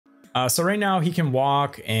So right now he can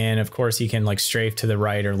walk, and of course he can like strafe to the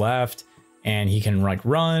right or left, and he can like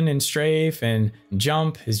run and strafe and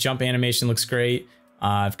jump. His jump animation looks great.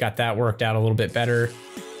 I've got that worked out a little bit better.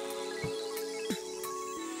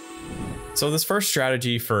 So this first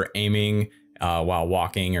strategy for aiming while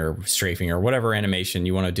walking or strafing or whatever animation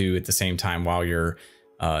you want to do at the same time while you're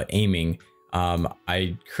aiming,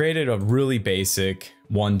 I created a really basic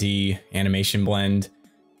 1D animation blend.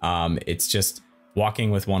 It's just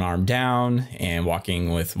walking with one arm down and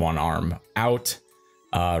walking with one arm out,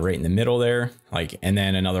 right in the middle there, like, and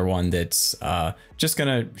then another one that's just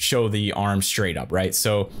gonna show the arm straight up, right?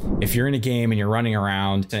 So if you're in a game and you're running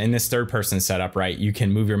around in this third person setup, right, you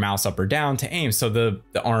can move your mouse up or down to aim. So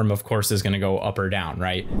the arm, of course, is gonna go up or down,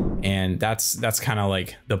 right? And that's kind of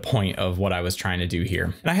like the point of what I was trying to do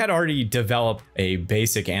here. And I had already developed a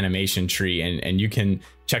basic animation tree, and you can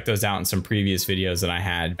check those out in some previous videos that I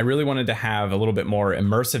had. I really wanted to have a little bit more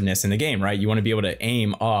immersiveness in the game, right? You want to be able to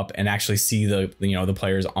aim up and actually see the, you know, the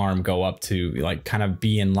player's arm go up to like kind of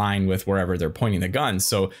be in line with wherever they're pointing the gun.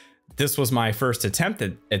 So this was my first attempt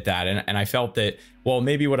at that. And I felt that, well,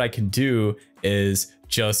 maybe what I can do is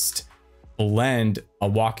just blend a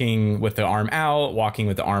walking with the arm out, walking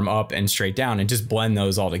with the arm up and straight down, and just blend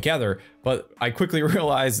those all together. But I quickly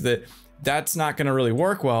realized that that's not going to really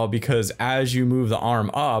work well, because as you move the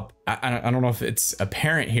arm up, I don't know if it's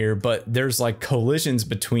apparent here, but there's like collisions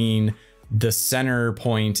between the center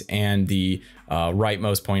point and the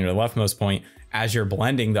rightmost point or the leftmost point. As you're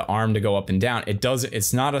blending the arm to go up and down,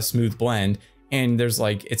 it's not a smooth blend. And there's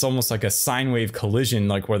like, it's almost like a sine wave collision,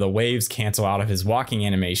 like where the waves cancel out of his walking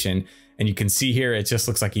animation. And you can see here, it just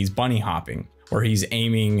looks like he's bunny hopping, or he's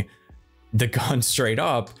aiming the gun straight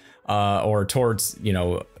up or towards, you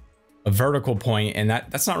know, a vertical point, and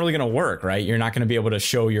that's not really going to work, right? You're not going to be able to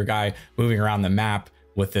show your guy moving around the map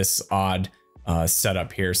with this odd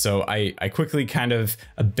setup here. So I quickly kind of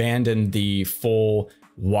abandoned the full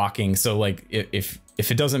walking. So like if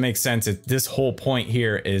it doesn't make sense, this whole point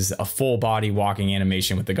here is a full body walking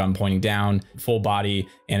animation with the gun pointing down, full body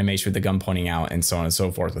animation with the gun pointing out, and so on and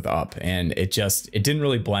so forth with up. And it didn't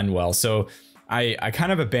really blend well. So I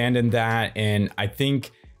kind of abandoned that, and I think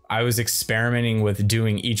I was experimenting with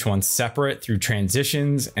doing each one separate through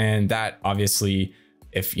transitions, and that obviously,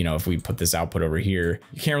 if we put this output over here,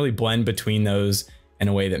 you can't really blend between those in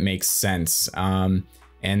a way that makes sense.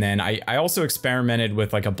 And then I also experimented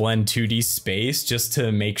with like a blend 2D space, just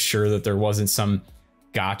to make sure that there wasn't some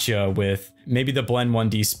gotcha with maybe the blend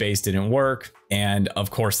 1D space didn't work. And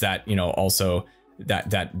of course that, also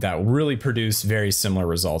that really produced very similar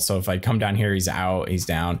results. So if I come down here, he's out, he's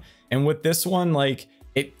down. And with this one, like,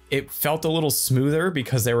 it felt a little smoother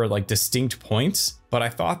because there were like distinct points, but I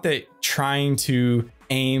thought that trying to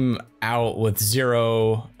aim out with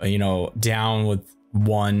 0, down with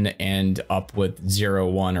 1 and up with 0,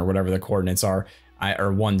 1, or whatever the coordinates are,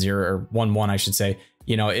 or 1, 0, or 1, 1, I should say,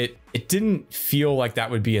 it didn't feel like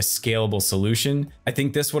that would be a scalable solution. I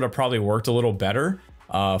think this would have probably worked a little better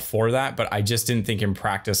for that, but I just didn't think in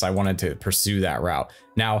practice I wanted to pursue that route.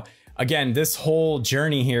 Now, again, this whole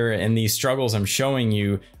journey here and these struggles I'm showing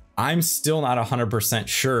you, I'm still not 100%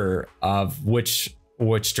 sure of which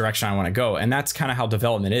direction I want to go. And that's kind of how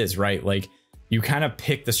development is, right? Like, you kind of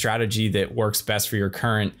pick the strategy that works best for your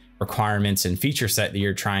current requirements and feature set that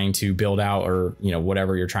you're trying to build out, or,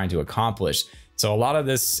 whatever you're trying to accomplish. So a lot of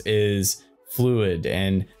this is fluid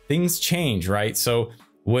and things change, right? So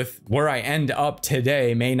with where I end up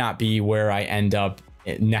today may not be where I end up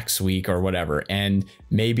next week or whatever, and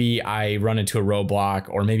maybe I run into a roadblock,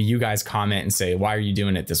 or maybe you guys comment and say, why are you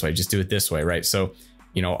doing it this way? Just do it this way, right? So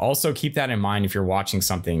also keep that in mind if you're watching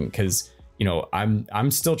something, because I'm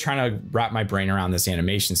still trying to wrap my brain around this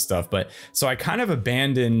animation stuff. But so I kind of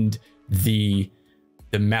abandoned the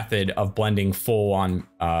method of blending full on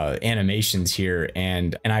animations here,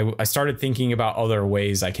 and I started thinking about other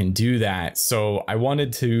ways I can do that. So I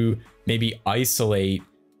wanted to maybe isolate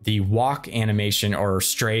the walk animation or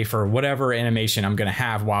strafe or whatever animation I'm going to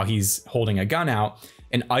have while he's holding a gun out,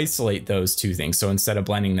 and isolate those two things. So instead of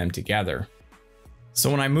blending them together. So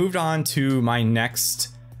when I moved on to my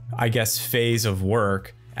next, I guess, phase of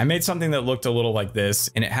work, I made something that looked a little like this,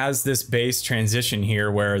 and it has this base transition here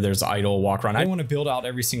where there's idle, walk, run. I didn't want to build out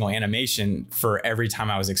every single animation for every time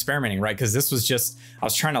I was experimenting, right? Because this was just, I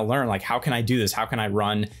was trying to learn, like, how can I do this? How can I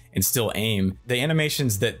run and still aim? The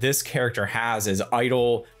animations that this character has is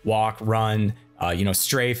idle, walk, run,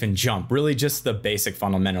 strafe, and jump. Really just the basic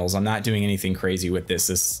fundamentals. I'm not doing anything crazy with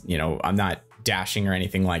this. I'm not dashing or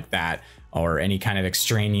anything like that, or any kind of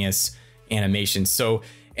extraneous animation. So,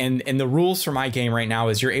 And the rules for my game right now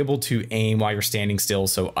is you're able to aim while you're standing still,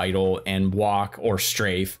 so idle, and walk or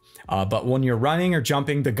strafe. But when you're running or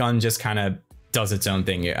jumping, the gun just kind of does its own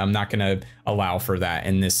thing. I'm not going to allow for that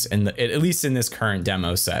at least in this current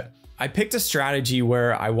demo set. I picked a strategy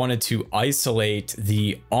where I wanted to isolate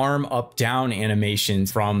the arm up down animation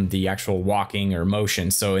from the actual walking or motion.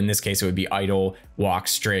 So in this case, it would be idle, walk,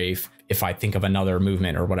 strafe, if I think of another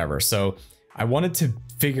movement or whatever. So I wanted to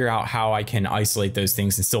figure out how I can isolate those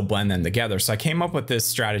things and still blend them together. So I came up with this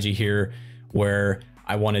strategy here where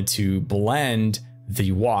I wanted to blend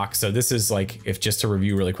the walk. So this is like, if just to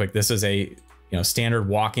review really quick, this is a standard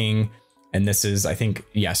walking, and this is, I think,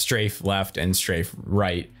 yeah, strafe left and strafe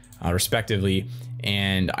right, respectively.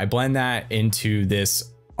 And I blend that into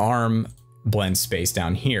this arm blend space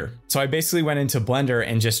down here. So I basically went into Blender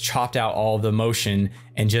and just chopped out all the motion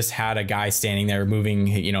and just had a guy standing there moving,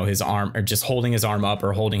 his arm, or just holding his arm up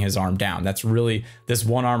or holding his arm down. That's really this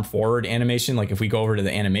one arm forward animation. Like if we go over to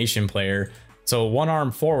the animation player, so one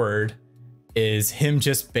arm forward is him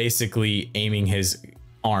just basically aiming his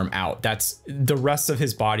arm out. That's the rest of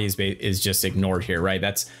his body is just ignored here, right?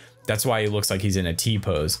 That's why he looks like he's in a T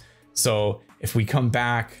pose. So if we come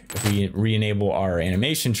back, if we re-enable our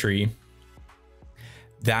animation tree,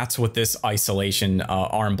 that's what this isolation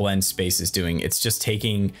arm blend space is doing. It's just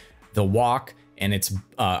taking the walk, and it's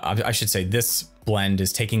I should say this blend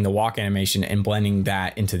is taking the walk animation and blending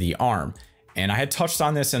that into the arm. And I had touched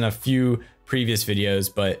on this in a few previous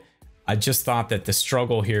videos, but I just thought that the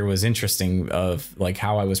struggle here was interesting of like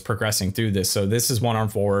how I was progressing through this. So this is one arm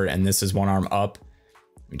forward and this is one arm up.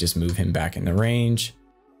 We just move him back in the range.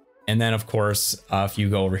 And then of course, if you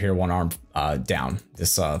go over here, one arm down,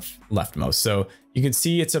 this leftmost. So you can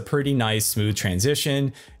see it's a pretty nice smooth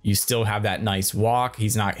transition. You still have that nice walk.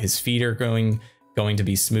 His feet are going to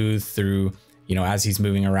be smooth through, as he's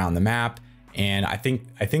moving around the map. And I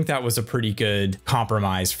think that was a pretty good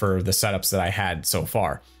compromise for the setups that I had so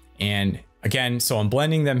far. And again, so I'm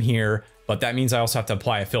blending them here, but that means I also have to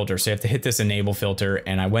apply a filter. So you have to hit this enable filter.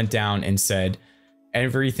 And I went down and said,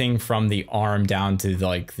 everything from the arm down to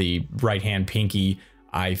like the right hand pinky,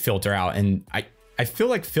 I filter out. And I feel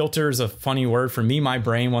like filter is a funny word for me. My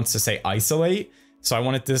brain wants to say isolate. So I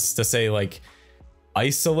wanted this to say like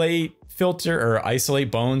isolate filter or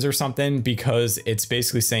isolate bones or something, because it's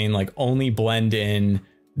basically saying like only blend in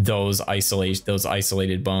those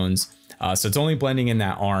isolated bones. So it's only blending in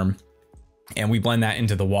that arm, and we blend that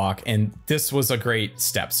into the walk. And this was a great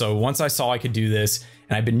step. So once I saw I could do this,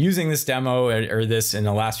 and I've been using this demo or this in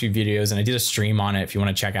the last few videos, and I did a stream on it if you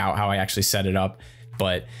want to check out how I actually set it up.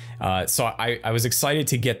 But so I was excited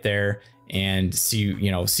to get there and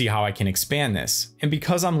see how I can expand this. And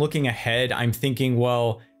because I'm looking ahead, I'm thinking,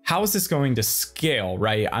 well, how is this going to scale,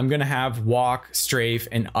 right? I'm going to have walk, strafe,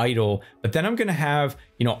 and idle, but then I'm going to have,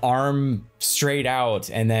 arm straight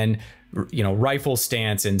out, and then, rifle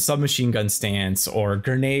stance and submachine gun stance or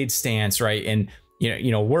grenade stance, right? And,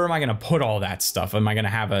 where am I going to put all that stuff? Am I going to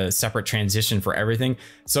have a separate transition for everything?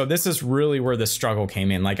 So this is really where the struggle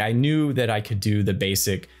came in. Like I knew that I could do the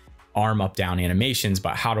basic arm up down animations,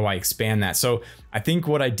 but how do I expand that? So I think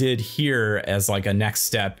what I did here as like a next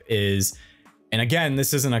step is, and again,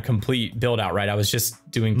 this isn't a complete build out, right? I was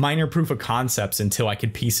just doing minor proof of concepts until I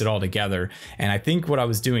could piece it all together. And I think what I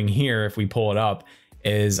was doing here, if we pull it up,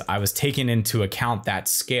 is I was taking into account that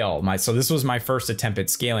scale. So this was my first attempt at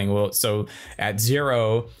scaling. Well, so at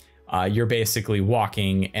 0, you're basically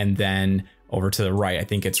walking, and then over to the right, I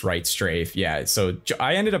think it's right strafe. Yeah, so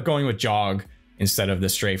I ended up going with jog instead of the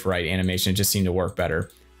strafe right animation. It just seemed to work better.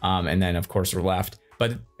 And then of course we're left.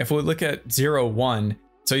 But if we look at 0, 1,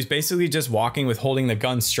 so he's basically just walking with holding the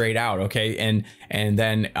gun straight out, okay? And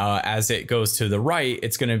then as it goes to the right,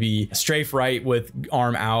 it's going to be strafe right with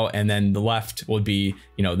arm out, and then the left would be,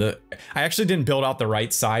 I actually didn't build out the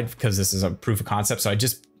right side because this is a proof of concept. So I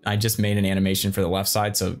just made an animation for the left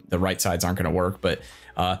side, so the right sides aren't going to work. But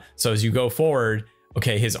so as you go forward,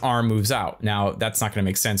 okay, his arm moves out. Now that's not going to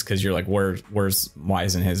make sense because you're like, why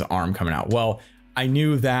isn't his arm coming out? Well, I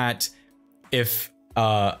knew that if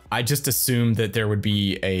I just assumed that there would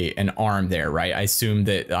be an arm there, right? I assumed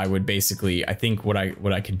that I would basically, I think what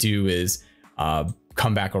I could do is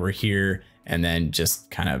come back over here and then just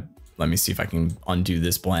kind of, let me see if I can undo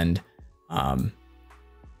this blend.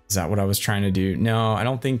 Is that what I was trying to do? No, I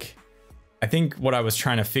don't think. I think what I was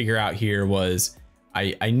trying to figure out here was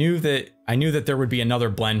I knew that there would be another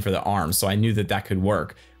blend for the arm, so I knew that could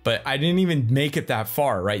work, but I didn't even make it that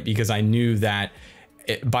far, right? Because I knew that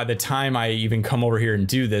by the time I even come over here and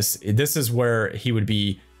do this, this is where he would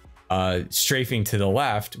be strafing to the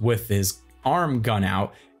left with his arm gun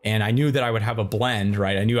out. and I knew that I would have a blend,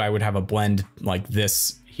 right? I knew I would have a blend like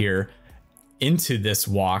this here into this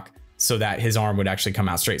walk so that his arm would actually come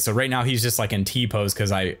out straight. So right now he's just like in T pose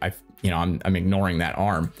because I'm ignoring that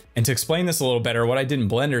arm. And to explain this a little better, what I did in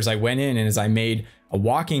Blender is I went in and I made a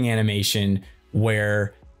walking animation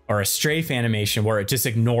or a strafe animation where it just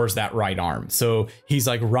ignores that right arm. So he's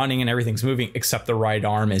like running and everything's moving except the right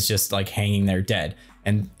arm is just like hanging there dead.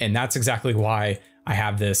 And that's exactly why I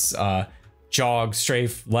have this jog,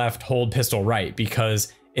 strafe, left, hold, pistol, right,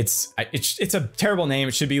 because it's a terrible name.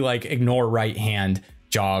 It should be like ignore right hand,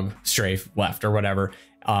 jog, strafe, left, or whatever.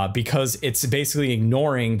 Because it's basically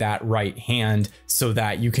ignoring that right hand so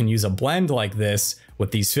that you can use a blend like this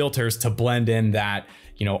with these filters to blend in that,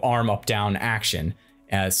 arm up down action.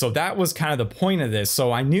 So that was kind of the point of this.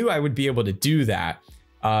 So I knew I would be able to do that.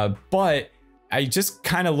 But I just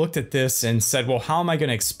kind of looked at this and said, well, how am I going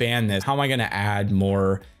to expand this? How am I going to add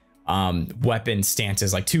more weapon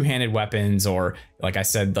stances, like two-handed weapons, or like I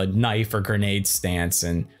said, the knife or grenade stance?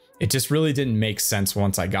 And it just really didn't make sense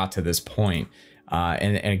once I got to this point.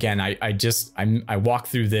 And again, I walked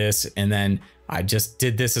through this and then I just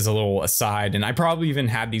did this as a little aside, and I probably even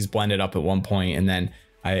had these blended up at one point, and then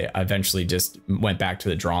I eventually just went back to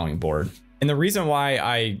the drawing board. And the reason why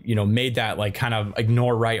I, made that like kind of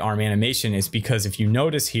ignore right arm animation is because if you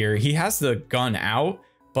notice here, he has the gun out,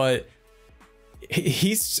 but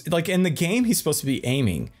he's like in the game, he's supposed to be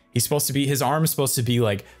aiming. His arm is supposed to be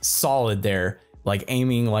like solid there, like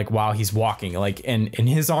aiming like while he's walking, like, and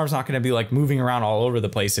his arm's not going to be like moving around all over the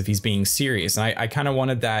place if he's being serious. And I kind of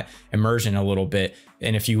wanted that immersion a little bit.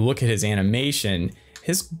 And if you look at his animation,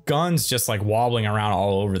 his gun's just like wobbling around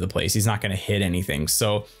all over the place. He's not going to hit anything.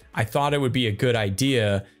 So I thought it would be a good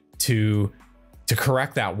idea to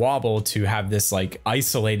correct that wobble, to have this like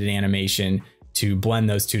isolated animation to blend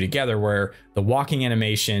those two together, where the walking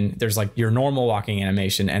animation, there's like your normal walking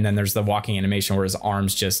animation, and then there's the walking animation where his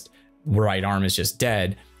right arm is just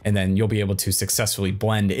dead, and then you'll be able to successfully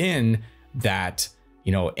blend in that,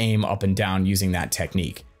 aim up and down using that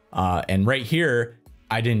technique. And right here,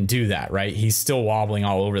 I didn't do that, right? He's still wobbling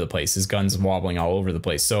all over the place. His gun's wobbling all over the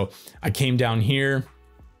place. So I came down here,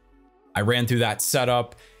 I ran through that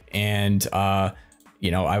setup, and I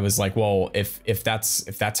was like, well, if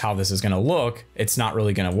that's how this is going to look, it's not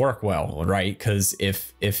really going to work well, right? Because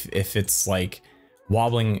if it's like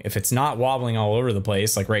wobbling, if it's not wobbling all over the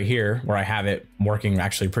place, like right here where I have it working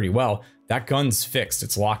actually pretty well, that gun's fixed,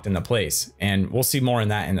 it's locked into place. And we'll see more in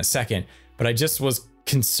that in a second, but I just was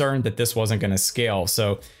concerned that this wasn't going to scale.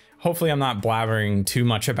 So hopefully I'm not blabbering too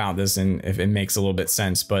much about this, and if it makes a little bit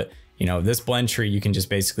sense, but this blend tree, you can just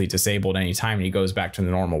basically disable at any time and he goes back to the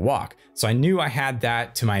normal walk. So I knew I had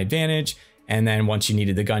that to my advantage. And then once you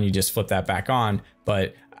needed the gun, you just flip that back on.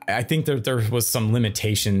 But I think that there was some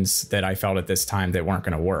limitations that I felt at this time that weren't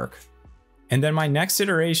going to work. And then my next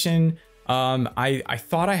iteration, I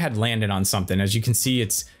thought I had landed on something. As you can see,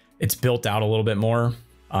 it's built out a little bit more.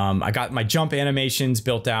 I got my jump animations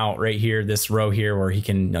built out right here, this row here where he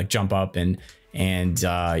can like jump up and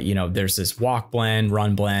there's this walk blend,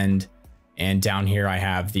 run blend, and down here I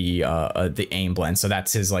have the aim blend. So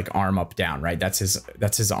that's his like arm up down, right? That's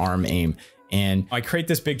his arm aim. And I create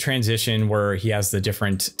this big transition where he has the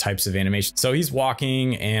different types of animation. So he's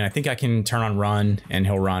walking, and I think I can turn on run and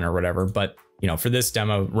he'll run or whatever. But for this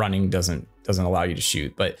demo, running doesn't allow you to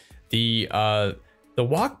shoot. But the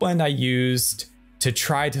walk blend I used to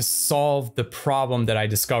try to solve the problem that I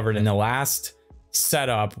discovered in the last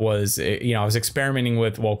setup was, I was experimenting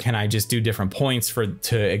with, well, can I just do different points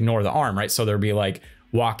to ignore the arm, right? So there'd be like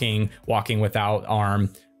walking without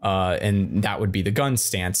arm, and that would be the gun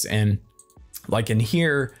stance. And like in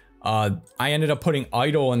here, I ended up putting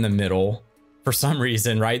idle in the middle for some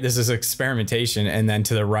reason, right? This is experimentation. And then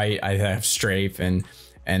to the right, I have strafe, and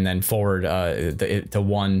then forward, the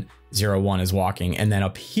 101 is walking. And then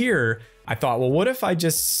up here, I thought, well, what if I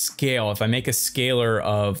just scale, if I make a scalar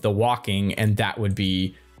of the walking, and that would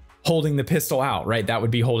be holding the pistol out, right? That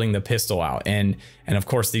would be holding the pistol out. And of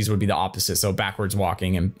course, these would be the opposite. So backwards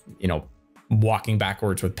walking and, walking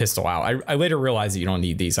backwards with pistol out. I later realized that you don't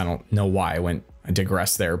need these. I don't know why I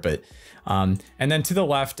digressed there, but, and then to the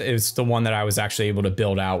left is the one that I was actually able to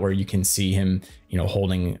build out where you can see him,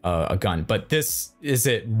 holding a gun. But this is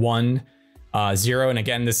at 1, 0, and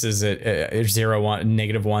again, this is a 0, 1,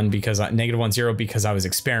 -1 because -1, 0 because I was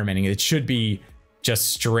experimenting. It should be just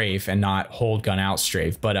strafe and not hold gun out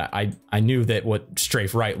strafe, but I knew that what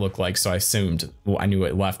strafe right looked like, so I assumed, well, I knew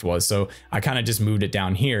what left was, so I kind of just moved it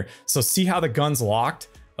down here. So see how the gun's locked?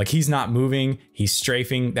 Like he's not moving, he's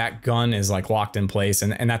strafing, that gun is like locked in place,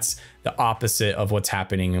 and that's the opposite of what's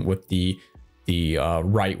happening with the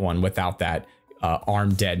right one without that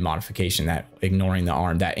arm dead modification, that ignoring the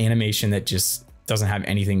arm, that animation that just doesn't have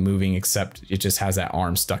anything moving except it just has that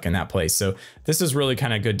arm stuck in that place. So this is really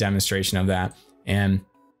kind of good demonstration of that. And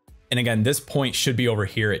again, this point should be over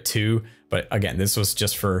here at 2, but again, this was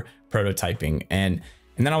just for prototyping. And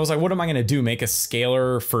then I was like, what am I going to do? Make a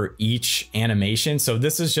scaler for each animation. So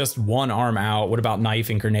this is just one arm out. What about knife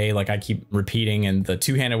and grenade? Like I keep repeating, and the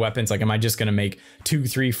two-handed weapons, like, am I just going to make 2,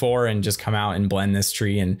 3, 4 and just come out and blend this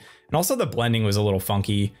tree? And also the blending was a little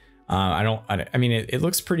funky. I mean, it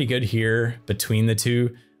looks pretty good here between the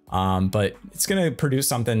two, but it's going to produce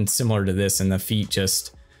something similar to this. And the feet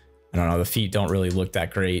just, I don't know, the feet don't really look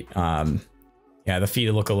that great. Yeah, the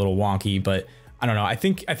feet look a little wonky, but I don't know. I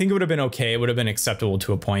think it would have been okay. It would have been acceptable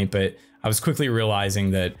to a point, but I was quickly realizing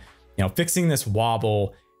that, you know, fixing this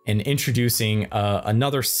wobble and introducing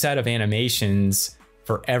another set of animations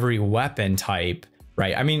for every weapon type,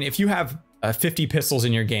 right? I mean, if you have 50 pistols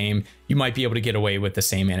in your game, you might be able to get away with the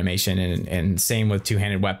same animation, and same with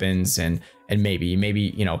two-handed weapons and maybe,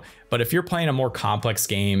 you know, but if you're playing a more complex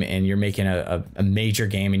game and you're making a major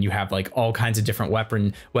game and you have like all kinds of different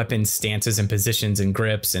weapon stances and positions and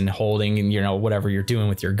grips and holding and, you know, whatever you're doing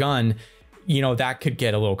with your gun, you know, that could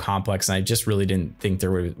get a little complex. And I just really didn't think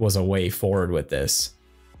there was a way forward with this.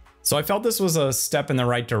 So I felt this was a step in the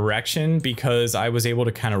right direction because I was able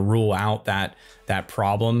to kind of rule out that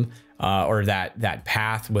problem or that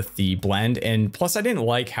path with the blend. And plus I didn't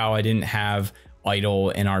like how I didn't have idle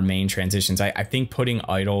in our main transitions. I think putting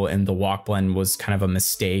idle in the walk blend was kind of a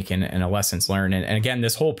mistake and a lessons learned. And again,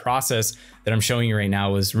 this whole process that I'm showing you right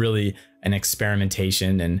now was really an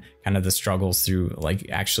experimentation and kind of the struggles through like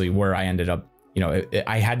actually where I ended up. You know,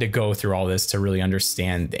 I had to go through all this to really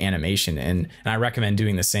understand the animation, and I recommend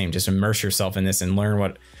doing the same. Just immerse yourself in this and learn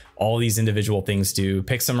what all these individual things do,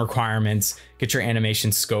 pick some requirements, get your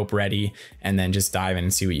animation scope ready, and then just dive in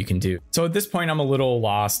and see what you can do. So at this point, I'm a little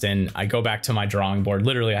lost and I go back to my drawing board.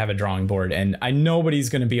 Literally, I have a drawing board and nobody's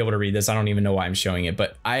going to be able to read this. I don't even know why I'm showing it,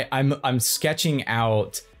 but I'm sketching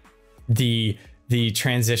out the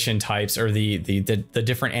transition types or the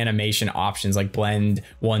different animation options like blend,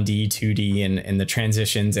 1D, 2D, and the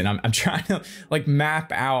transitions. And I'm trying to like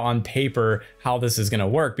map out on paper how this is going to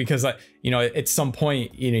work, because you know, at some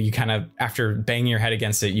point, you know, you kind of, after banging your head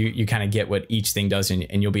against it, you kind of get what each thing does, and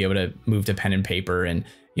you'll be able to move to pen and paper, and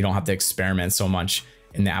you don't have to experiment so much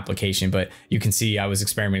in the application. But you can see I was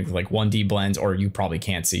experimenting with like 1D blends, or you probably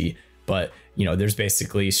can't see, but you know, there's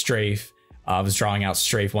basically strafe. I was drawing out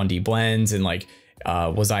strafe 1D blends, and like,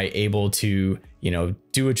 was I able to, you know,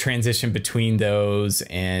 do a transition between those,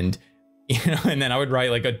 and, you know, and then I would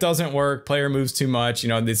write like, it doesn't work, player moves too much, you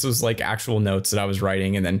know, this was like actual notes that I was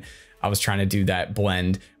writing. And then I was trying to do that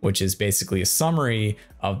blend, which is basically a summary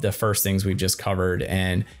of the first things we've just covered.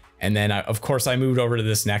 And then of course I moved over to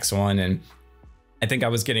this next one, and I think I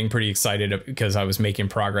was getting pretty excited because I was making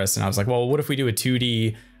progress, and I was like, well, what if we do a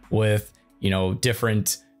 2D with, you know,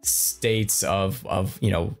 different states of,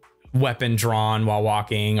 you know, weapon drawn while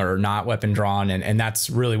walking or not weapon drawn, and that's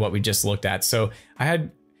really what we just looked at. So I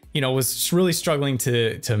had, you know, was really struggling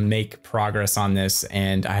to make progress on this,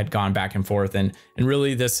 and I had gone back and forth, and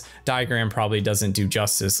really this diagram probably doesn't do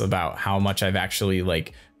justice about how much I've actually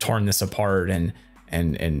like torn this apart, and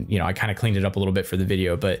you know, I kind of cleaned it up a little bit for the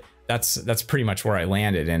video, but that's pretty much where I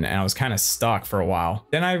landed, and I was kind of stuck for a while.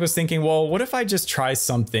 Then I was thinking, well, what if I just try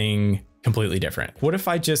something completely different? What if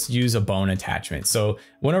I just use a bone attachment? So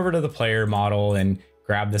went over to the player model and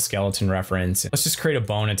grabbed the skeleton reference. Let's just create a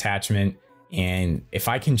bone attachment. And if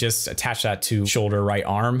I can just attach that to shoulder, right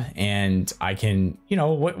arm, and I can, you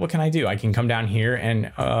know, what can I do? I can come down here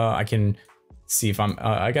and I can see if I'm,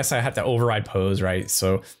 I guess I have to override pose, right?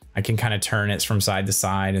 So I can kind of turn it from side to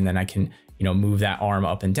side, and then I can, you know, move that arm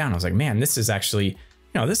up and down. I was like, man, this is actually, you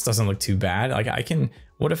know, this doesn't look too bad. Like I can,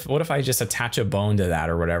 what if I just attach a bone to that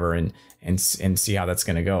or whatever, and see how that's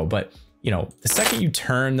gonna go. But you know, the second you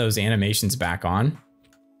turn those animations back on,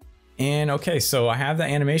 and okay, so I have the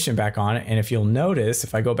animation back on, and if you'll notice,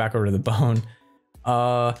 if I go back over to the bone,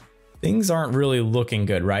 things aren't really looking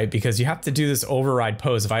good, right? Because you have to do this override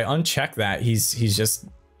pose. If I uncheck that,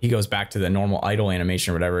 he goes back to the normal idle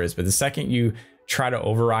animation or whatever it is. But the second you try to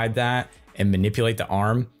override that and manipulate the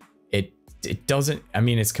arm, it doesn't, I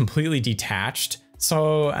mean, it's completely detached.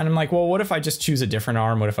 So, and I'm like, well, what if I just choose a different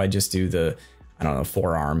arm? What if I just do the, I don't know,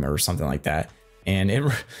 forearm or something like that?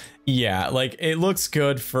 And yeah, like it looks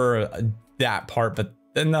good for that part, but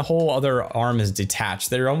then the whole other arm is detached.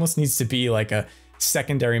 There almost needs to be like a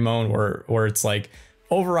secondary mode where it's like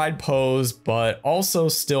override pose, but also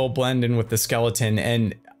still blend in with the skeleton.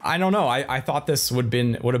 And I don't know, I thought this would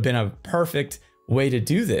have been a perfect way to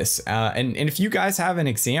do this. And if you guys have an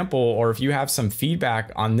example, or if you have some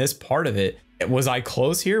feedback on this part of it, was I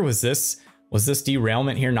close here? Was this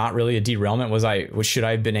derailment here not really a derailment? Should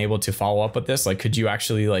I have been able to follow up with this? Like, could you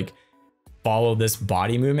actually like follow this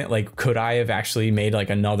body movement? Like, could I have actually made like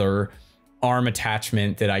another arm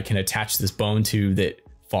attachment that I can attach this bone to that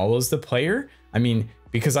follows the player? I mean,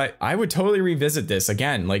 because I would totally revisit this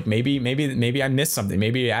again. Like maybe I missed something.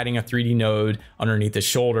 Maybe adding a 3D node underneath the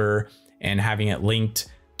shoulder and having it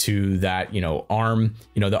linked to that, you know, arm,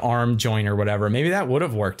 you know, the arm joint or whatever. Maybe that would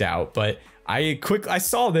have worked out. But I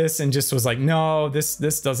saw this and just was like, no, this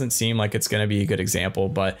doesn't seem like it's going to be a good example.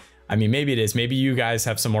 But I mean, maybe it is. Maybe you guys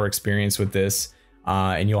have some more experience with this,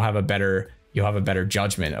 and you'll have a better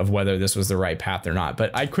judgment of whether this was the right path or not.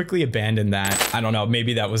 But I quickly abandoned that. I don't know,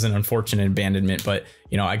 maybe that was an unfortunate abandonment, but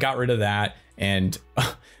you know, I got rid of that, and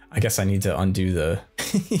I guess I need to undo the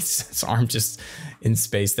his arm just in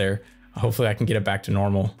space there. Hopefully I can get it back to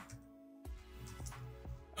normal.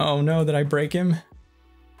 Oh no, did I break him?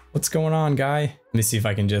 What's going on, guy? Let me see if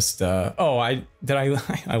I can just I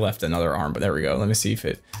left another arm, but there we go. Let me see if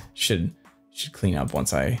it should clean up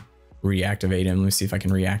once I reactivate him. Let me see if I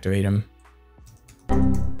can reactivate him.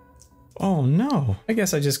 Oh no, I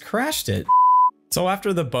guess I just crashed it. So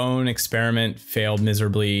after the bone experiment failed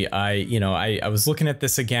miserably, I was looking at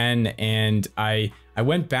this again, and I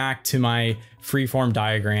went back to my freeform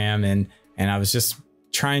diagram, and I was just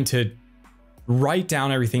trying to write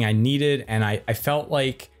down everything I needed, and I felt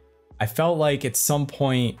like at some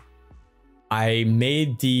point I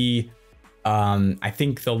made the I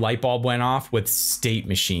think the light bulb went off with state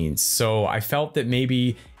machines. So I felt that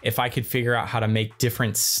maybe if I could figure out how to make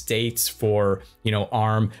different states for, you know,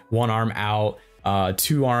 one arm out,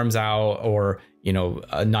 2 arms out, or, you know,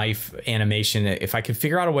 a knife animation, if I could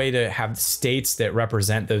figure out a way to have states that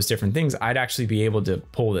represent those different things, I'd actually be able to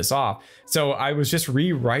pull this off. So I was just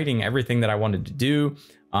rewriting everything that I wanted to do,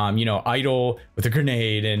 you know, idle with a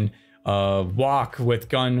grenade, and walk with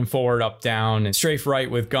gun forward, up, down, and strafe right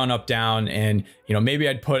with gun up, down. And, you know, maybe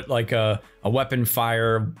I'd put like a weapon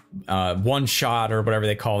fire, one shot or whatever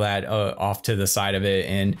they call that, off to the side of it.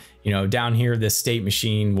 And, you know, down here, this state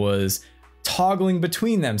machine was toggling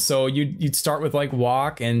between them. So you'd start with like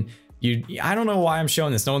walk, and I don't know why I'm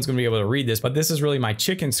showing this. No one's gonna be able to read this, but this is really my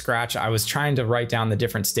chicken scratch. I was trying to write down the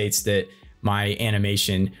different states that my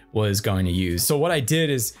animation was going to use. So what I did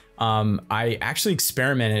is I actually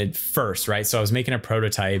experimented first, right? So I was making a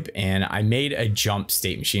prototype, and I made a jump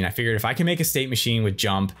state machine. I figured if I can make a state machine with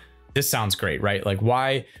jump, this sounds great, right? Like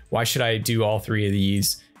why should I do all 3 of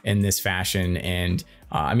these in this fashion? And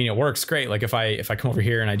I mean, it works great. Like if I come over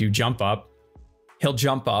here and I do jump up, he'll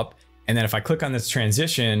jump up. And then if I click on this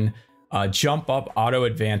transition, jump up auto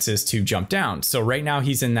advances to jump down. So right now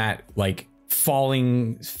he's in that like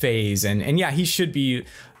falling phase, and yeah, he should be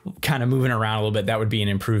kind of moving around a little bit. That would be an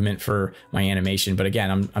improvement for my animation. But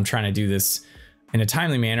again, I'm trying to do this in a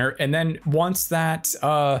timely manner. And then once that,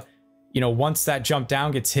 once that jump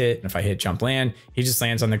down gets hit, if I hit jump land, he just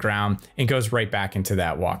lands on the ground and goes right back into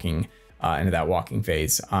that walking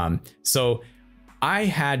phase. So I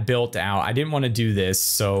had built out, I didn't want to do this.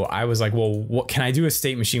 So I was like, well, what can I do a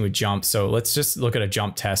state machine with jump? So let's just look at a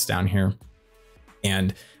jump test down here,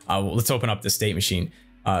 and let's open up the state machine.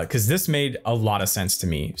 Because this made a lot of sense to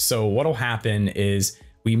me. So what'll happen is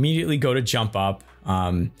we immediately go to jump up,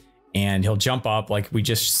 and he'll jump up like we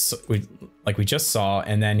just saw.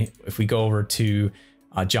 And then if we go over to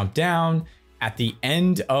jump down, at the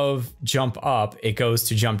end of jump up, it goes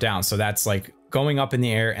to jump down. So that's like going up in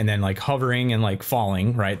the air and then like hovering and like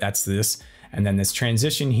falling, right? That's this. And then this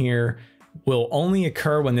transition here will only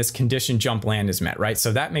occur when this condition jump land is met, right?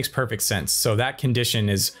 So that makes perfect sense. So that condition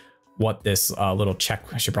is what this little check,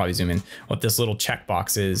 I should probably zoom in, what this little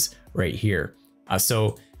checkbox is right here.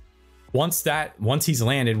 So once he's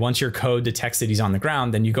landed, once your code detects that he's on the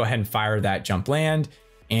ground, then you go ahead and fire that jump land,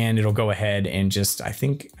 and it'll go ahead and just, I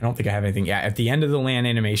don't think I have anything. Yeah, at the end of the land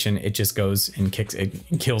animation, it just goes and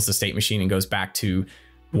kills the state machine and goes back to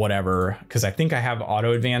whatever, because I think I have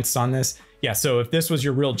auto advanced on this. Yeah, so if this was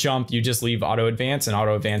your real jump, you just leave auto advance, and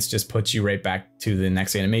auto advance just puts you right back to the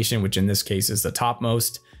next animation, which in this case is the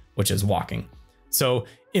topmost, which is walking. So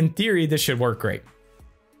in theory, this should work great.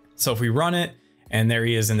 So if we run it, and there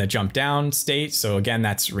he is in the jump down state. So again,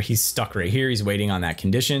 he's stuck right here. He's waiting on that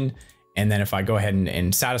condition. And then if I go ahead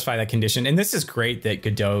and satisfy that condition, and this is great that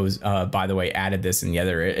Godot's, by the way, added this in the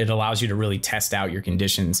other, it allows you to really test out your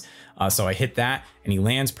conditions. So I hit that, and he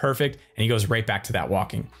lands perfect, and he goes right back to that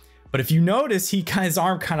walking. But if you notice, his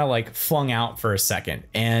arm kind of like flung out for a second.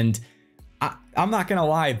 And I'm not gonna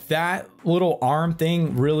lie, that little arm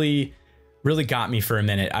thing really really got me for a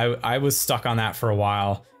minute. I was stuck on that for a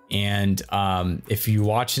while. And if you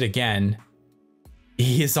watch it again,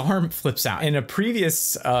 his arm flips out. In a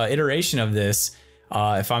previous iteration of this,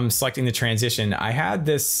 if I'm selecting the transition, I had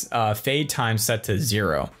this fade time set to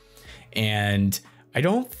 0. And I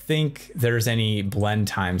don't think there's any blend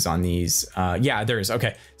times on these. Yeah, there is.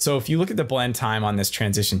 Okay, so if you look at the blend time on this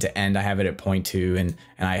transition to end, I have it at 0.2, and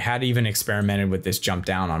I had even experimented with this jump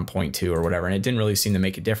down on 0.2 or whatever, and it didn't really seem to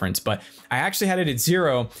make a difference. But I actually had it at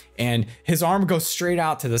 0, and his arm goes straight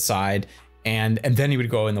out to the side, and then he would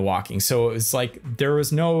go in the walking. So it was like there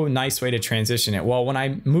was no nice way to transition it. Well, when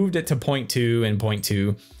I moved it to 0.2 and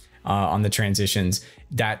 0.2 on the transitions,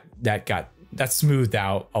 that smoothed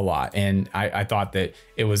out a lot. And I thought that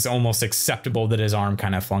it was almost acceptable that his arm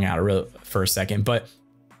kind of flung out for a second, but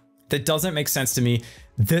that doesn't make sense to me.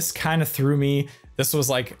 This kind of threw me. This was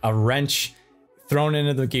like a wrench thrown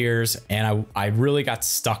into the gears. And I really got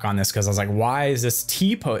stuck on this because I was like, why is this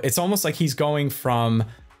T-pose? It's almost like he's going from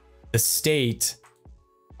the state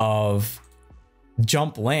of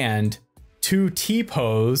jump land to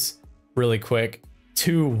T-pose really quick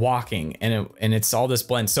to walking. And it's all this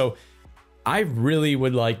blend. So I really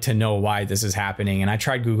would like to know why this is happening. And I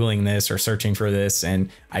tried Googling this or searching for this, and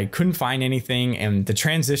I couldn't find anything. And the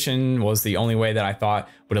transition was the only way that I thought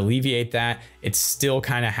would alleviate that. It still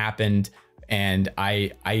kind of happened. And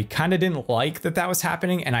I kind of didn't like that was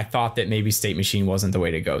happening. And I thought that maybe state machine wasn't the way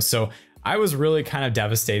to go. So I was really kind of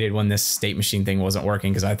devastated when this state machine thing wasn't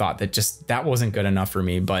working, because I thought that wasn't good enough for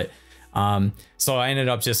me. But so I ended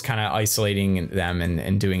up just kind of isolating them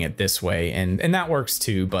and doing it this way. And that works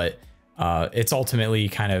too. But it's ultimately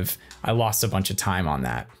kind of, I lost a bunch of time on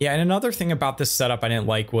that. Yeah, and another thing about this setup I didn't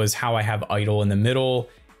like was how I have idle in the middle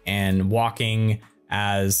and walking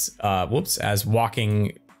as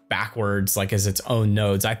walking backwards, like as its own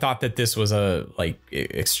nodes. I thought that this was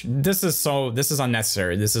this is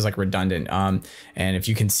unnecessary. This is like redundant. And if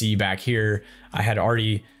you can see back here, I had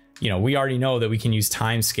already, we already know that we can use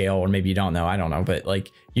time scale, or maybe you don't know, I don't know, but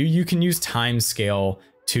like you can use time scale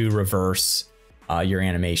to reverse your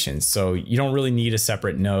animations. So you don't really need a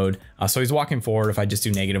separate node. So he's walking forward. If I just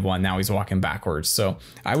do -1, now he's walking backwards. So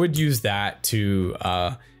I would use that to,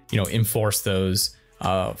 enforce those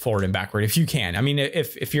forward and backward if you can. I mean,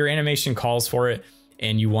 if your animation calls for it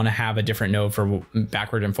and you want to have a different node for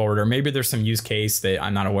backward and forward, or maybe there's some use case that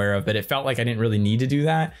I'm not aware of, but it felt like I didn't really need to do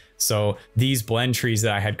that. So these blend trees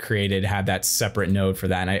that I had created had that separate node for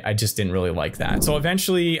that, and I just didn't really like that. So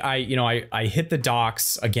eventually I hit the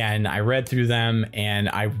docs again, I read through them, and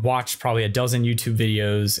I watched probably a dozen YouTube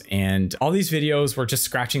videos, and all these videos were just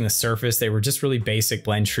scratching the surface. They were just really basic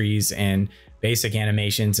blend trees and basic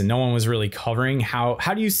animations, and no one was really covering how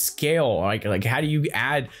do you scale, like how do you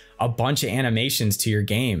add a bunch of animations to your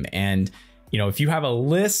game. And if you have a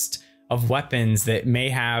list of weapons that may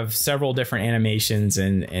have several different animations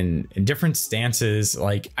and different stances,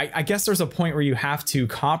 like I guess there's a point where you have to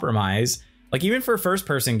compromise. Like even for first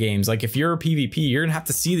person games, like if you're a PvP, you're gonna have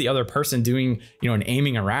to see the other person doing, and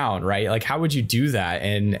aiming around, right? Like how would you do that?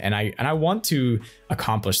 And I want to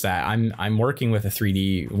accomplish that. I'm working with a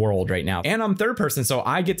 3D world right now, and I'm third person, so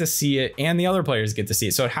I get to see it and the other players get to see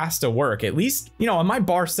it. So it has to work. At least, my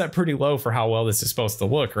bar set pretty low for how well this is supposed to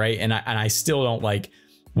look, right? And I still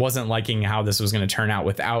wasn't liking how this was going to turn out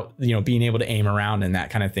without, being able to aim around and that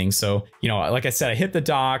kind of thing. So, like I said, I hit the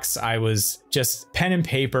docs, I was just pen and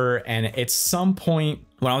paper. And at some point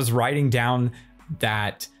when I was writing down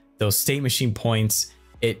those state machine points,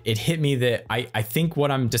 it hit me that I think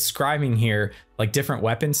what I'm describing here, like different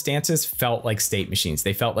weapon stances, felt like state machines.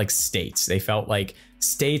 They felt like states. They felt like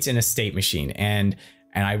states in a state machine. And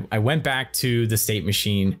I went back to the state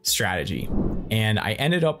machine strategy, and I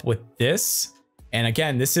ended up with this. And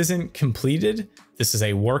again, this isn't completed. This is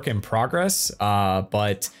a work in progress,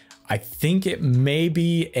 but I think it may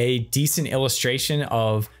be a decent illustration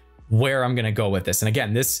of where I'm gonna go with this. And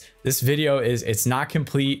again, this video it's not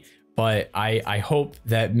complete, but I hope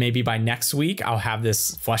that maybe by next week, I'll have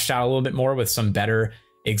this fleshed out a little bit more with some better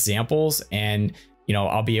examples. And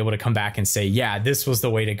I'll be able to come back and say, yeah, this was the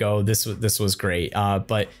way to go. This was great.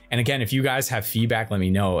 And again, if you guys have feedback, let me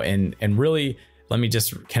know. And really, let me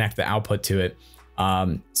just connect the output to it.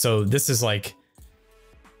 So this is like,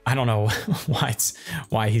 I don't know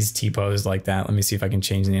why he's T-posed like that. Let me see if I can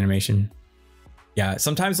change the animation. Yeah,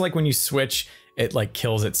 sometimes like when you switch, it like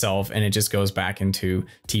kills itself and it just goes back into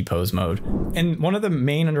T-pose mode. And one of the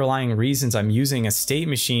main underlying reasons I'm using a state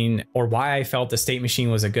machine, or why I felt the state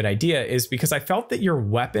machine was a good idea, is because I felt that your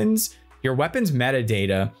weapons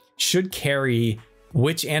metadata should carry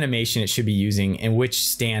which animation it should be using and which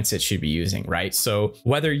stance it should be using, right? So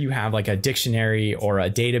whether you have like a dictionary or a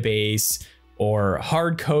database or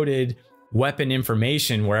hard-coded weapon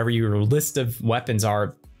information, wherever your list of weapons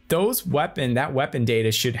are, that weapon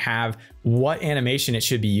data should have what animation it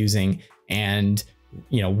should be using and,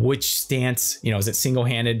 you know, which stance, you know, is it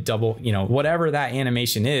single-handed, double, you know, whatever that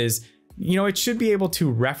animation is, you know, it should be able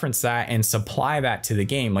to reference that and supply that to the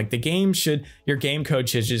game. Like your game code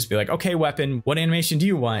should just be like, okay, weapon, what animation do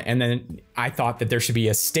you want? And then I thought that there should be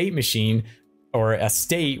a state machine or a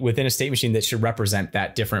state within a state machine that should represent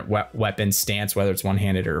that different weapon stance, whether it's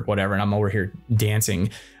one-handed or whatever. And I'm over here dancing,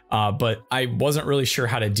 but I wasn't really sure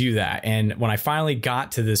how to do that. And when I finally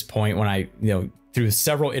got to this point, when I, you know, through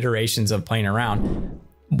several iterations of playing around,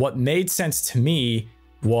 what made sense to me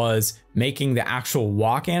was making the actual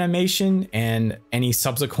walk animation and any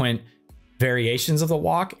subsequent variations of the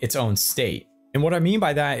walk its own state. And what I mean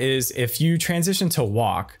by that is if you transition to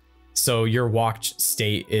walk, so your walk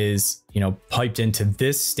state is, you know, piped into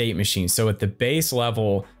this state machine. So at the base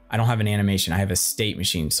level, I don't have an animation, I have a state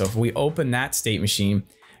machine. So if we open that state machine,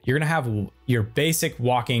 you're gonna have your basic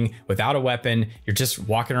walking without a weapon. You're just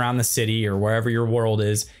walking around the city or wherever your world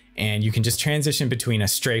is, and you can just transition between a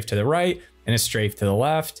strafe to the right and a strafe to the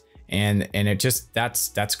left. And it just,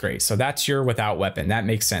 that's great. So that's your without weapon. That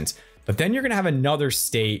makes sense. But then you're gonna have another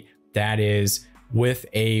state that is with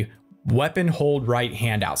a weapon hold right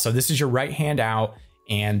hand out. So this is your right hand out.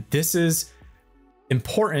 And this is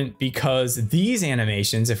important because these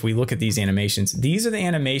animations, if we look at these animations, these are the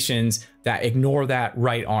animations that ignore that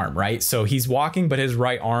right arm, right? So he's walking, but his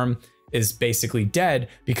right arm is basically dead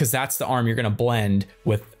because that's the arm you're gonna blend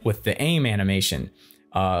with the aim animation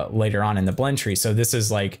later on in the blend tree. So this is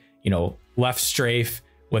like, you know, left strafe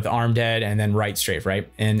with arm dead and then right strafe, right?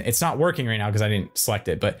 And it's not working right now because I didn't select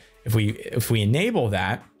it. But if we enable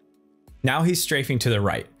that, now he's strafing to the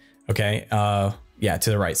right, okay? Yeah,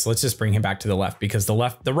 to the right. So let's just bring him back to the left because the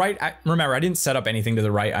right, remember, I didn't set up anything to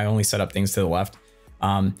the right. I only set up things to the left.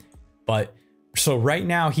 But so right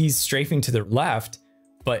now he's strafing to the left,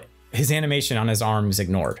 but his animation on his arm is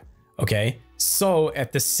ignored, okay? So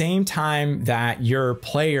at the same time that your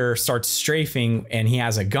player starts strafing and he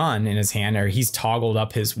has a gun in his hand or he's toggled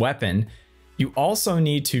up his weapon, you also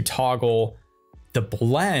need to toggle the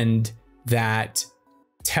blend that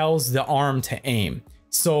tells the arm to aim.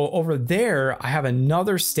 So over there, I have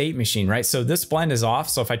another state machine, right? So this blend is off.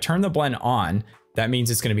 So if I turn the blend on, that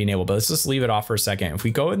means it's going to be enabled, but let's just leave it off for a second. If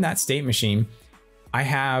we go in that state machine, I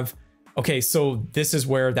have, okay, so this is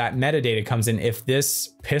where that metadata comes in. If this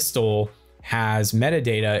pistol has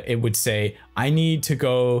metadata, it would say, I need to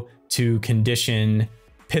go to condition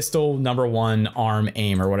pistol number 1 arm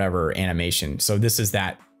aim or whatever animation. So this is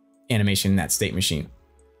that animation in that state machine.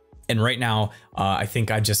 And right now, I think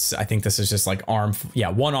this is just like arm, yeah,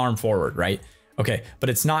 1 arm forward, right? Okay, but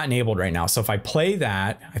it's not enabled right now. So if I play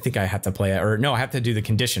that, I think I have to play it, or no, I have to do the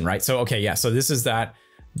condition, right? So, okay, yeah, so this is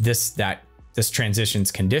this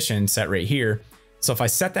transitions condition set right here. So if I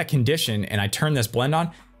set that condition and I turn this blend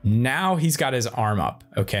on, now he's got his arm up,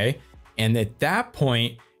 okay? And at that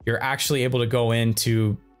point, you're actually able to go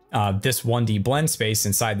into this 1D blend space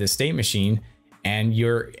inside the state machine, and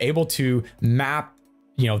you're able to map,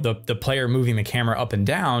 you know, the player moving the camera up and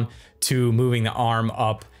down to moving the arm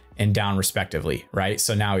up and down respectively, right?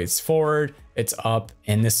 So now it's forward, it's up,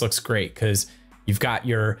 and this looks great because you've got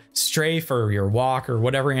your strafe or your walk or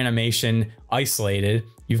whatever animation isolated.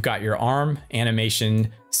 You've got your arm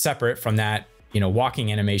animation separate from that, you know,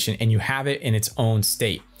 walking animation, and you have it in its own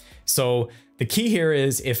state. So the key here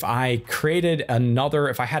is if I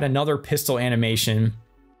had another pistol animation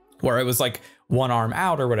where it was like 1 arm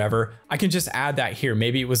out or whatever, I can just add that here.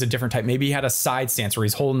 Maybe it was a different type. Maybe he had a side stance where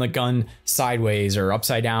he's holding the gun sideways or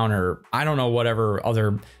upside down, or I don't know, whatever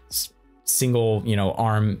other single, you know,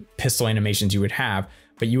 arm pistol animations you would have,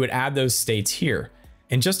 but you would add those states here.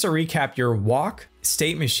 And just to recap, your walk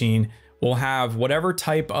state machine will have whatever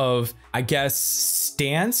type of, I guess,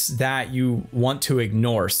 stance that you want to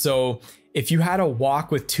ignore. So if you had a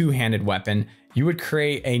walk with 2-handed weapon, you would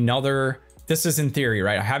create another. This is in theory,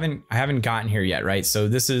 right? I haven't gotten here yet, right? So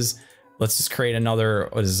this is, let's just create another,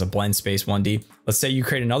 what is this, a blend space 1D. Let's say you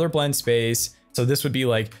create another blend space. So this would be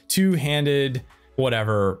like 2-handed,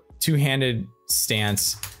 whatever, 2-handed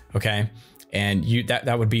stance, okay? And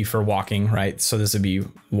that would be for walking, right? So this would be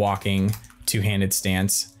walking 2-handed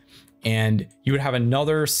stance. And you would have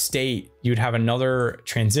another state, you'd have another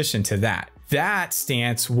transition to that. That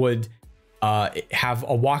stance would have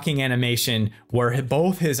a walking animation where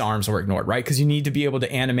both his arms were ignored, right? Because you need to be able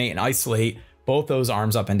to animate and isolate both those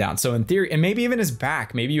arms up and down. So in theory, and maybe even his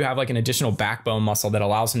back, maybe you have like an additional backbone muscle that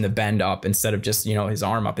allows him to bend up instead of just, you know, his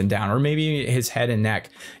arm up and down, or maybe his head and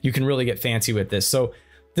neck. You can really get fancy with this. So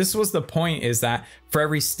this was the point, is that for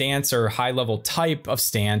every stance or high level type of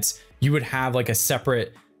stance, you would have like a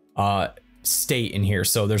separate state in here.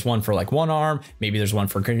 So there's one for like one arm, maybe there's one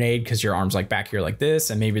for grenade because your arm's like back here like this,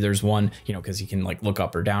 and maybe there's one, you know, because you can like look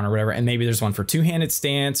up or down or whatever, and maybe there's one for two-handed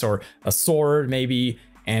stance or a sword maybe,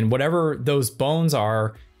 and whatever those bones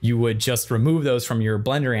are, you would just remove those from your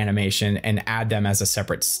blender animation and add them as a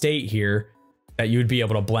separate state here that you would be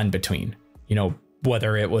able to blend between, you know,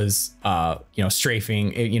 whether it was you know,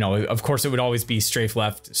 strafing, you know, of course it would always be strafe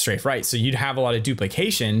left, strafe right, so you'd have a lot of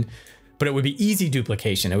duplication, but it would be easy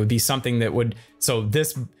duplication. It would be something that would, so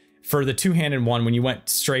this, for the two-handed one, when you went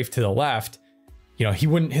strafe to the left, you know, he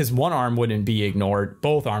wouldn't, his one arm wouldn't be ignored,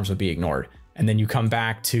 both arms would be ignored. And then you come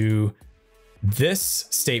back to this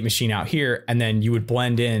state machine out here, and then you would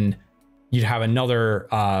blend in, you'd have another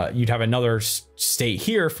state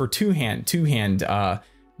here for two-hand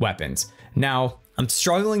weapons. Now, I'm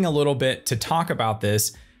struggling a little bit to talk about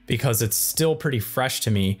this because it's still pretty fresh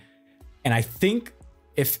to me. And I think,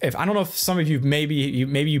 if I don't know if some of you maybe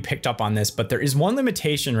you picked up on this, but there is one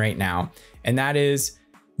limitation right now, and that is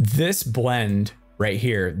this blend right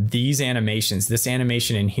here, these animations, this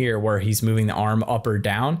animation in here where he's moving the arm up or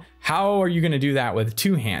down. How are you going to do that with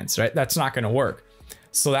two hands, right? That's not going to work.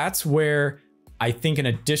 So that's where I think an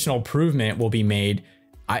additional improvement will be made.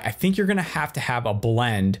 I think you're going to have a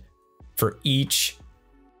blend for each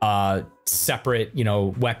separate, you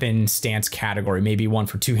know, weapon stance category. Maybe one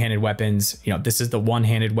for two-handed weapons, you know, this is the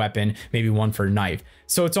one-handed weapon, maybe one for knife.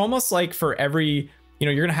 So it's almost like for every, you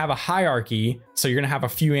know, you're gonna have a hierarchy. So you're gonna have a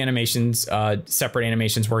few animations, separate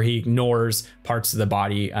animations where he ignores parts of the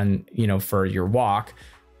body, and, you know, for your walk.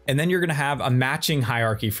 And then you're gonna have a matching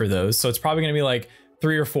hierarchy for those. So it's probably gonna be like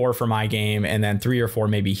 3 or 4 for my game, and then 3 or 4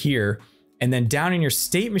 maybe here. And then down in your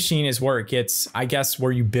state machine is where it gets, I guess,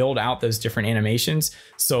 where you build out those different animations.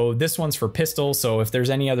 So this one's for pistol. So if there's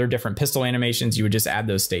any other different pistol animations, you would just add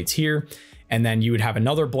those states here. And then you would have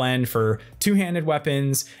another blend for two-handed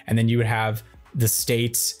weapons. And then you would have the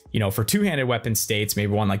states, you know, for two-handed weapon states,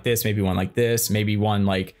 maybe one like this, maybe one like this, maybe one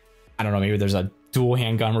like, I don't know, maybe there's a dual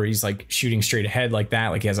handgun where he's like shooting straight ahead like that,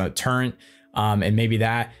 like he has a turret, and maybe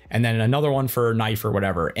that. And then another one for knife or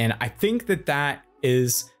whatever. And I think that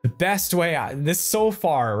is the best way. This is so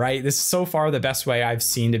far the best way I've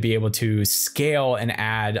seen to be able to scale and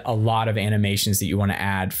add a lot of animations that you want to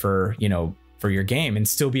add for, you know, for your game, and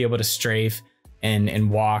still be able to strafe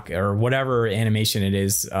and walk or whatever animation it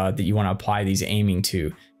is that you want to apply these aiming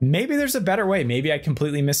to. Maybe there's a better way. Maybe I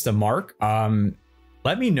completely missed the mark.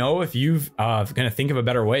 Let me know if you've gonna think of a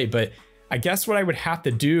better way. But I guess what I would have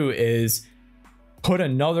to do is put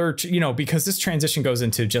another, you know, because this transition goes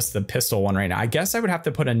into just the pistol one right now. I guess I would have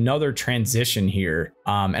to put another transition here.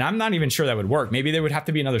 And I'm not even sure that would work. Maybe there would have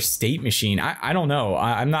to be another state machine. I don't know.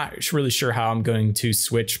 I'm not really sure how I'm going to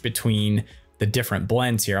switch between the different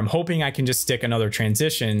blends here. I'm hoping I can just stick another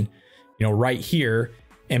transition, you know, right here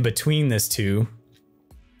in between this two.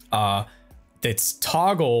 That's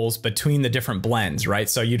toggles between the different blends, right?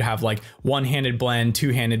 So you'd have like one-handed blend,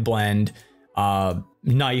 two-handed blend,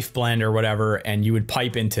 knife blend or whatever, and you would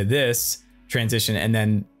pipe into this transition, and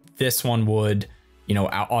then this one would, you know,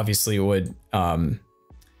 obviously it would, now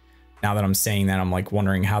that I'm saying that, I'm like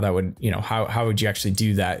wondering how that would, you know, how would you actually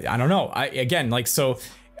do that? I don't know.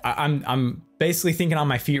 I'm basically thinking on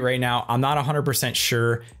my feet right now. I'm not 100%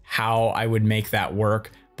 sure how I would make that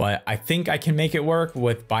work, but I think I can make it work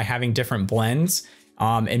by having different blends.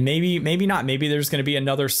 And maybe not, maybe there's going to be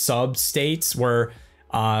another sub states where,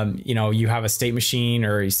 you know, you have a state machine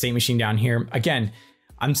or a state machine down here. Again,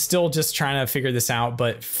 I'm still just trying to figure this out,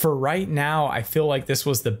 but for right now, I feel like this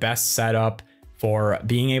was the best setup for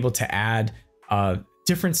being able to add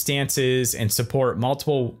different stances and support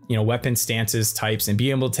multiple, you know, weapon stances types, and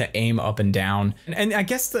be able to aim up and down. And I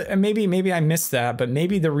guess maybe I missed that, but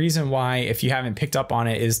maybe the reason why, if you haven't picked up on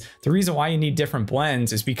it, is the reason why you need different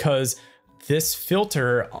blends is because this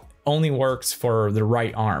filter only works for the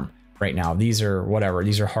right arm. Right now, these are whatever,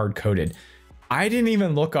 these are hard coded. I didn't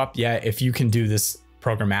even look up yet if you can do this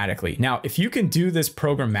programmatically. Now, if you can do this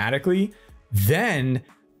programmatically, then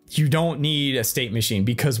you don't need a state machine,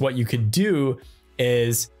 because what you could do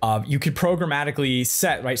is you could programmatically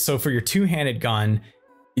set, right? So for your two-handed gun,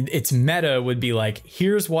 its meta would be like,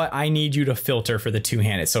 here's what I need you to filter for the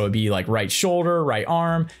two-handed. So it'd be like right shoulder, right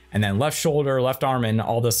arm, and then left shoulder, left arm, and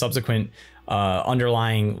all the subsequent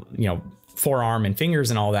underlying, you know, forearm and fingers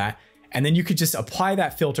and all that. and then you could just apply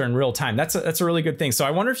that filter in real time. That's a really good thing. So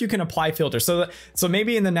I wonder if you can apply filters. So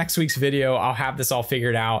maybe in the next week's video, I'll have this all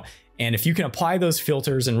figured out. And if you can apply those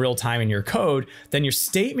filters in real time in your code, then your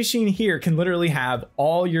state machine here can literally have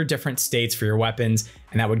all your different states for your weapons,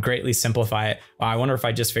 and that would greatly simplify it. Wow, I wonder if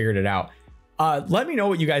I just figured it out. Let me know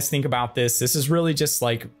what you guys think about this. This is really just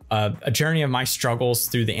like a journey of my struggles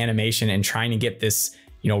through the animation and trying to get this,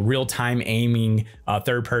 you know, real-time aiming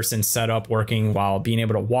third person setup working while being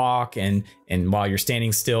able to walk and while you're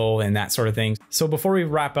standing still and that sort of thing. So before we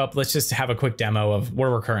wrap up, let's just have a quick demo of where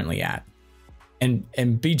we're currently at.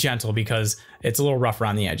 And be gentle because it's a little rough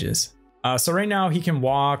around the edges. So right now he can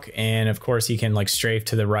walk, and of course he can like strafe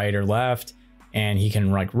to the right or left, and he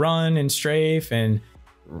can like run and strafe and,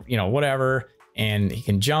 you know, whatever. And he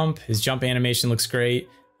can jump. His jump animation looks great.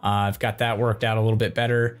 I've got that worked out a little bit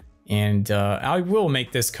better. And I will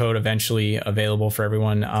make this code eventually available for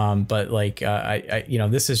everyone. But like, you know,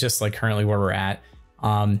 this is just like currently where we're at.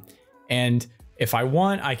 And if I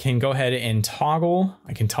want, I can go ahead and toggle.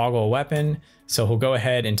 I can toggle a weapon. So he'll go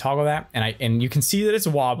ahead and toggle that. And you can see that it's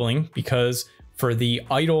wobbling because for the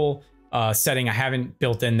idle setting, I haven't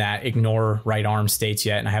built in that ignore right arm states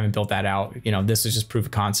yet. And I haven't built that out. You know, this is just proof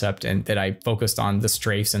of concept and that I focused on the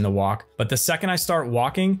strafes and the walk. But the second I start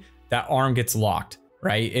walking, that arm gets locked,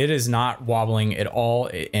 right? It is not wobbling at all.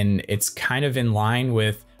 And it's kind of in line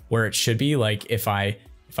with where it should be. Like if I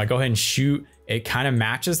go ahead and shoot, it kind of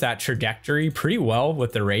matches that trajectory pretty well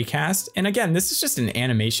with the raycast. And again, this is just an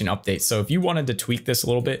animation update. So if you wanted to tweak this a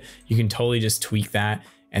little bit, you can totally just tweak that.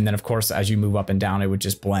 And then of course, as you move up and down, it would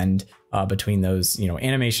just blend between those, you know,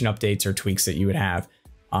 animation updates or tweaks that you would have.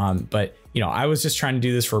 But, you know, I was just trying to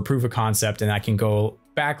do this for a proof of concept, and I can go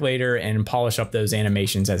back later and polish up those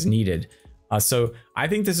animations as needed. So I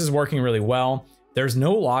think this is working really well. There's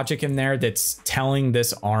no logic in there that's telling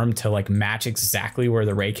this arm to like match exactly where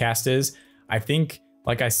the raycast is. I think,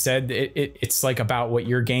 like I said, it's like about what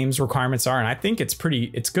your game's requirements are, and I think it's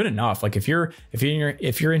good enough. Like if you're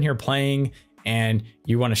in here playing and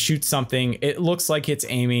you want to shoot something, it looks like it's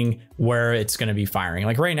aiming where it's going to be firing.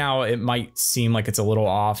 Like right now, it might seem like it's a little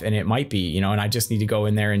off, and it might be, you know, and I just need to go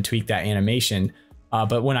in there and tweak that animation.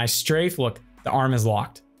 But when I strafe, look, the arm is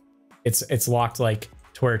locked. It's locked like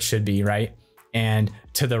to where it should be, right? And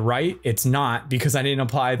to the right, it's not, because I didn't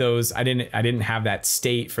apply those. I didn't have that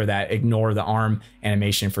state for that ignore the arm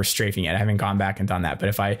animation for strafing yet. I haven't gone back and done that. But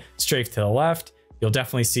if I strafe to the left, you'll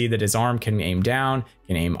definitely see that his arm can aim down,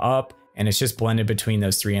 can aim up, and it's just blended between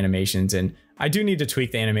those three animations. And I do need to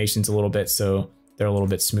tweak the animations a little bit so they're a little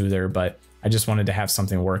bit smoother, but I just wanted to have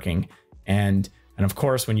something working. And of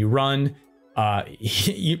course, when you run,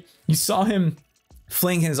 you saw him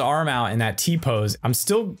fling his arm out in that T pose. I'm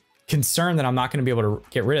still concerned that I'm not going to be able to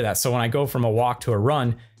get rid of that. So when I go from a walk to a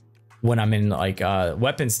run, when I'm in like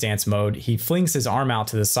weapon stance mode, he flings his arm out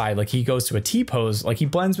to the side, like he goes to a T pose, like he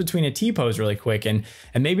blends between a T pose really quick. And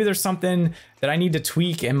maybe there's something that I need to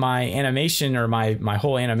tweak in my animation or my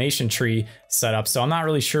whole animation tree setup. So I'm not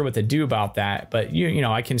really sure what to do about that. But you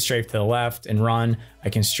know, I can strafe to the left and run. I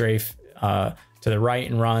can strafe to the right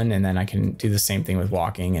and run, and then I can do the same thing with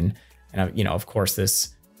walking. And you know, of course,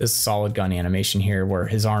 this solid gun animation here where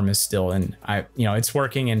his arm is still, and you know, it's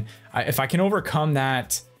working. And if I can overcome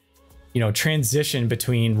that, you know, transition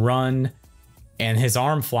between run and his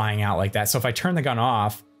arm flying out like that. So if I turn the gun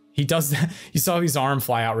off, he does that. You saw his arm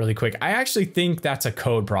fly out really quick. I actually think that's a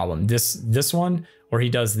code problem. This one where he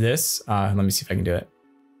does this. Let me see if I can do it.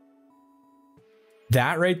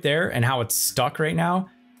 That right there, and how it's stuck right now.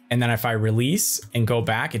 And then if I release and go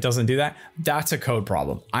back, it doesn't do that. That's a code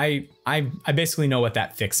problem. I basically know what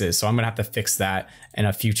that fix is. So I'm gonna have to fix that in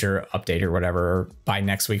a future update or whatever, or by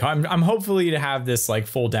next week. I'm hopefully to have this like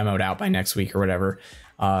full demoed out by next week or whatever,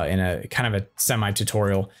 in a kind of a semi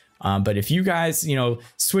tutorial. But if you guys, you know,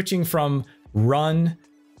 switching from run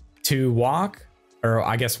to walk, or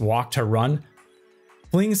I guess walk to run,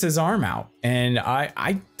 flings his arm out, and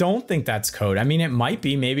I don't think that's code. I mean, it might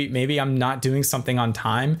be, maybe I'm not doing something on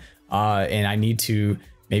time, and I need to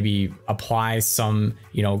maybe apply some,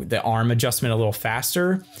 you know, the arm adjustment a little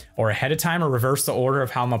faster or ahead of time, or reverse the order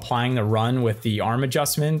of how I'm applying the run with the arm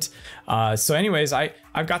adjustment. So anyways,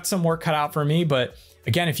 I've got some work cut out for me, but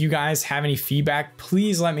again, if you guys have any feedback,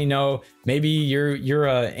 please let me know. Maybe you're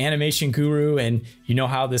a animation guru and you know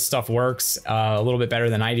how this stuff works a little bit better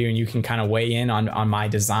than I do, and you can kind of weigh in on my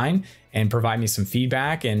design and provide me some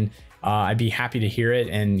feedback. And I'd be happy to hear it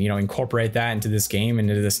and, you know, incorporate that into this game,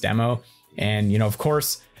 into this demo. And, you know, of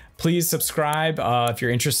course, please subscribe if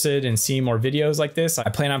you're interested in seeing more videos like this. I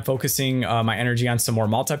plan on focusing my energy on some more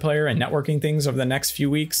multiplayer and networking things over the next few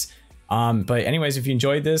weeks. But anyways, if you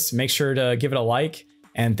enjoyed this, make sure to give it a like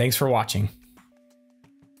and thanks for watching.